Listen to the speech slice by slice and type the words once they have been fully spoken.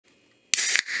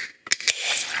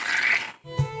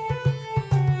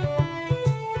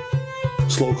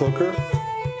slow cooker,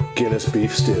 Guinness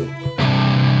Beef Stew.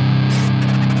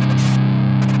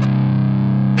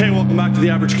 Hey, welcome back to The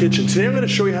Average Kitchen. Today I'm going to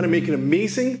show you how to make an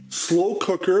amazing slow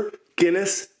cooker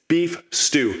Guinness Beef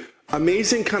Stew.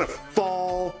 Amazing kind of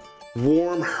fall,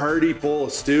 warm, hearty bowl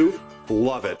of stew.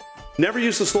 Love it. Never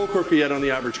used a slow cooker yet on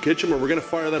The Average Kitchen, but we're going to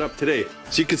fire that up today.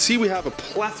 So you can see we have a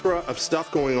plethora of stuff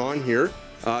going on here.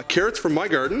 Carrots from my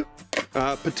garden,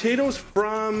 potatoes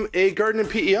from a garden in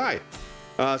PEI,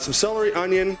 some celery,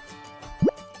 onion,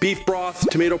 beef broth,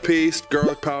 tomato paste,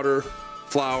 garlic powder,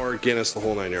 flour, Guinness, the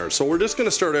whole 9 yards. So we're just going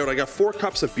to start out. I got 4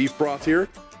 cups of beef broth here.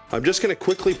 I'm just going to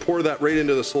quickly pour that right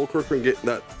into the slow cooker and get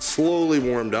that slowly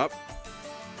warmed up.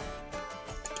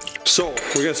 So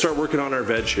we're going to start working on our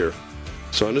veg here.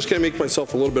 So I'm just going to make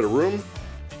myself a little bit of room.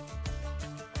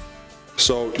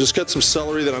 So just got some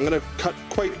celery that I'm going to cut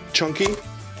quite chunky.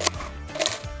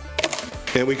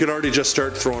 And we could already just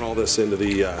start throwing all this into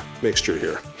the mixture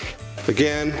here.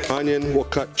 Again, onion we'll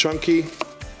cut chunky.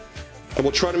 And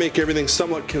we'll try to make everything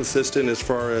somewhat consistent as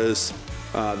far as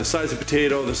the size of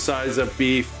potato, the size of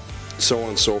beef, so on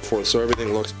and so forth. So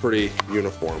everything looks pretty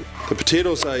uniform. The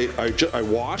potatoes I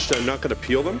washed, I'm not going to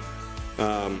peel them.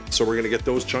 So we're going to get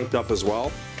those chunked up as well.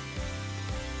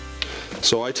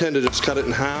 So I tend to just cut it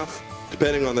in half,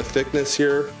 depending on the thickness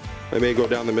here. I may go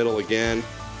down the middle again,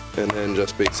 and then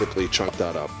just basically chunk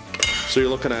that up. So you're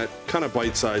looking at kind of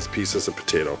bite-sized pieces of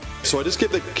potato. So I just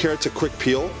give the carrots a quick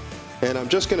peel, and I'm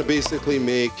just going to basically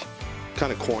make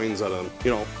kind of coins out of them.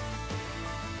 You know,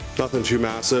 nothing too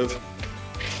massive.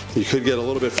 You could get a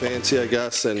little bit fancy, I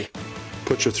guess, and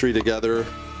put your 3 together.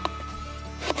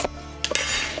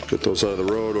 Get those out of the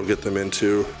road. We'll get them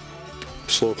into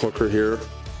slow cooker here.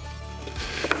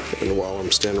 And while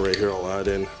I'm standing right here, I'll add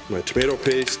in my tomato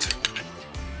paste.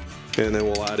 And then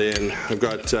we'll add in, I've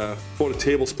got about a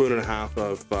tablespoon and a half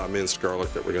of minced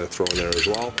garlic that we're going to throw in there as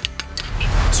well.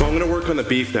 So I'm going to work on the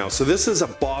beef now. So this is a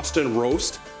Boston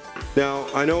roast. Now,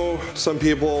 I know some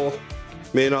people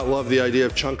may not love the idea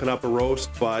of chunking up a roast,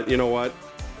 but you know what?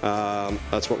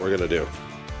 That's what we're going to do.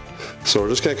 So we're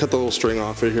just going to cut the little string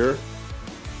off it here.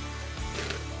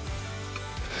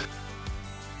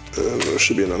 And there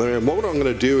should be another. And what I'm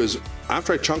going to do is,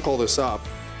 after I chunk all this up,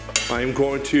 I'm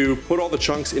going to put all the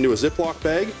chunks into a Ziploc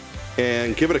bag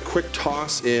and give it a quick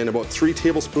toss in about 3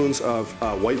 tablespoons of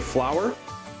white flour,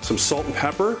 some salt and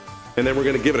pepper, and then we're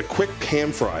going to give it a quick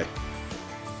pan fry.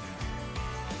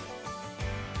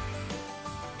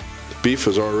 The beef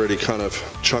is already kind of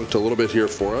chunked a little bit here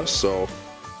for us, so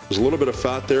there's a little bit of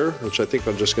fat there, which I think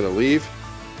I'm just going to leave.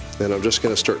 And I'm just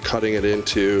going to start cutting it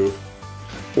into,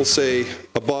 we'll say,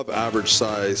 above average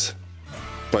size,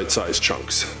 bite-sized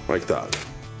chunks, like that.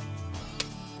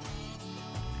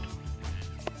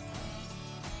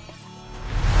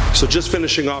 So just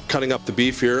finishing off cutting up the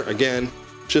beef here, again,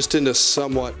 just into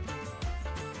somewhat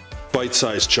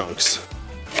bite-sized chunks.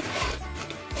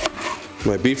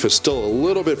 My beef is still a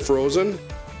little bit frozen.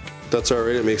 That's all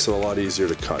right, it makes it a lot easier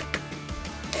to cut.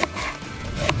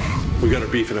 We got our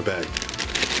beef in a bag.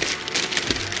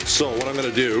 So what I'm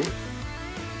gonna do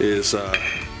is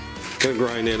gonna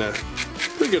grind in a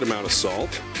pretty good amount of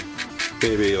salt.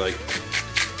 Maybe like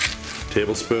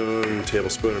tablespoon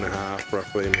and a half,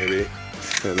 roughly, maybe.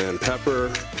 And then pepper,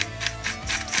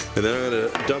 and then I'm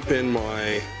gonna dump in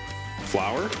my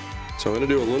flour. So I'm gonna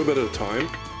do a little bit at a time.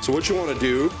 So what you wanna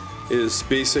do is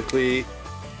basically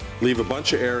leave a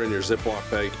bunch of air in your Ziploc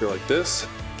bag here like this,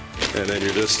 and then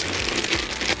you're just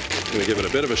gonna give it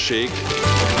a bit of a shake.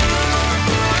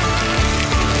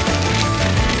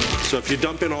 So if you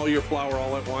dump in all your flour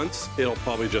all at once, it'll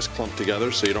probably just clump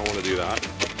together, so you don't wanna do that.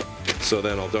 So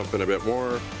then I'll dump in a bit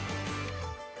more.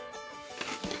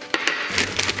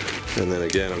 And then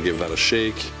again, I'll give that a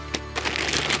shake.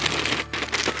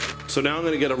 So now I'm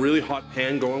gonna get a really hot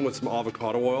pan going with some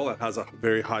avocado oil that has a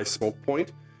very high smoke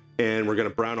point. And we're gonna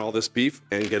brown all this beef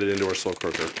and get it into our slow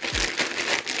cooker.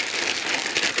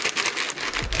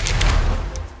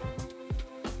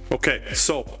 Okay,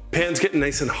 so pan's getting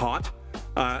nice and hot.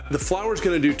 The flour is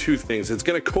gonna do 2 things. It's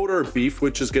gonna coat our beef,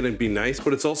 which is gonna be nice,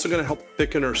 but it's also gonna help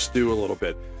thicken our stew a little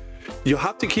bit. You'll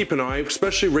have to keep an eye,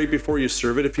 especially right before you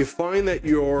serve it. If you find that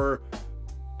your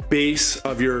base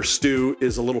of your stew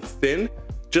is a little thin,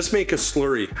 just make a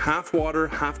slurry. Half water,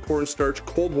 half cornstarch,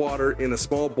 cold water in a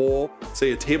small bowl,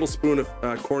 say a tablespoon of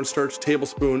cornstarch,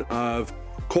 tablespoon of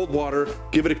cold water,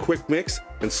 give it a quick mix,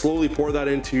 and slowly pour that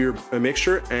into your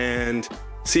mixture and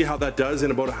see how that does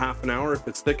in about a half an hour. If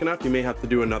it's thick enough, you may have to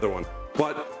do another one.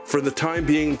 But for the time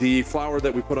being, the flour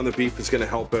that we put on the beef is gonna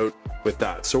help out with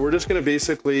that. So we're just gonna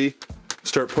basically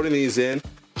start putting these in.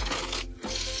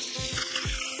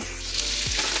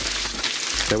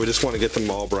 And we just wanna get them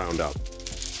all browned up.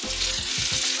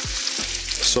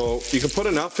 So you can put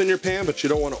enough in your pan, but you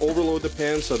don't want to overload the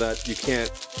pan so that you can't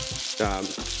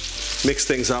mix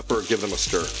things up or give them a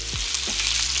stir.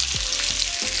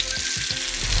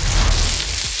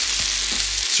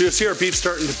 So you'll see our beef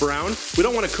starting to brown. We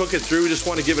don't want to cook it through, we just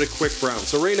want to give it a quick brown.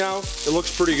 So right now, it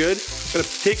looks pretty good. I'm gonna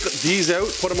take these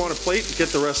out, put them on a plate, and get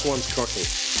the rest of the ones cooking.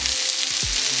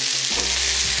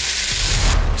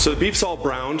 So the beef's all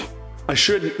browned. I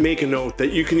should make a note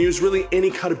that you can use really any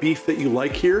cut of beef that you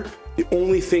like here. The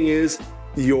only thing is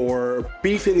your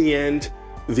beef in the end,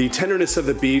 the tenderness of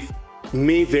the beef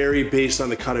may vary based on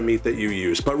the cut of meat that you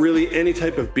use, but really any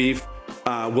type of beef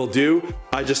will do.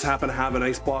 I just happen to have a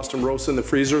nice Boston roast in the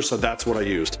freezer, so that's what I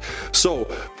used. So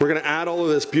we're gonna add all of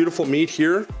this beautiful meat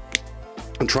here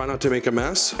and try not to make a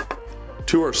mess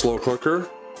to our slow cooker.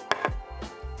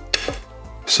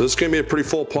 So this is gonna be a pretty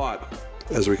full pot,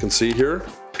 as we can see here.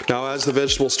 Now, as the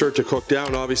vegetables start to cook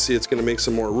down, obviously it's gonna make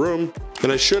some more room.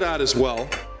 And I should add as well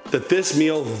that this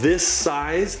meal, this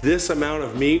size, this amount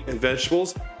of meat and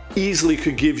vegetables easily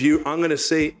could give you, I'm gonna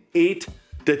say 8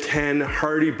 to 10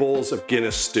 hearty bowls of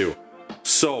Guinness stew.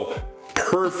 So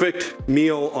perfect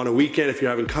meal on a weekend if you're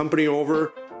having company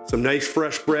over, some nice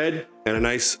fresh bread and a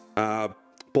nice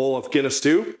bowl of Guinness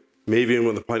stew, maybe even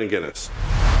with a pint of Guinness.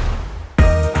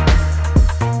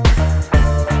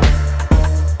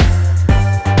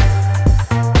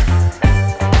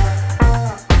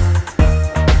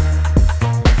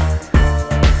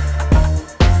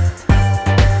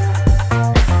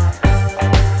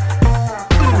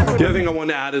 The other thing I want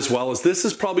to add as well is this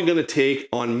is probably going to take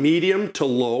on medium to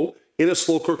low in a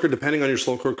slow cooker, depending on your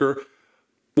slow cooker,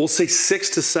 we'll say 6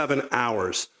 to 7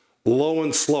 hours, low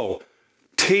and slow.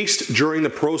 Taste during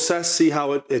the process, see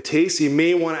how it tastes. You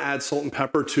may want to add salt and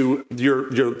pepper to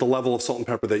the level of salt and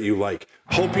pepper that you like.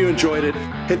 Hope you enjoyed it.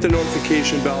 Hit the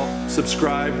notification bell,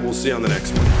 subscribe. We'll see you on the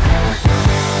next one.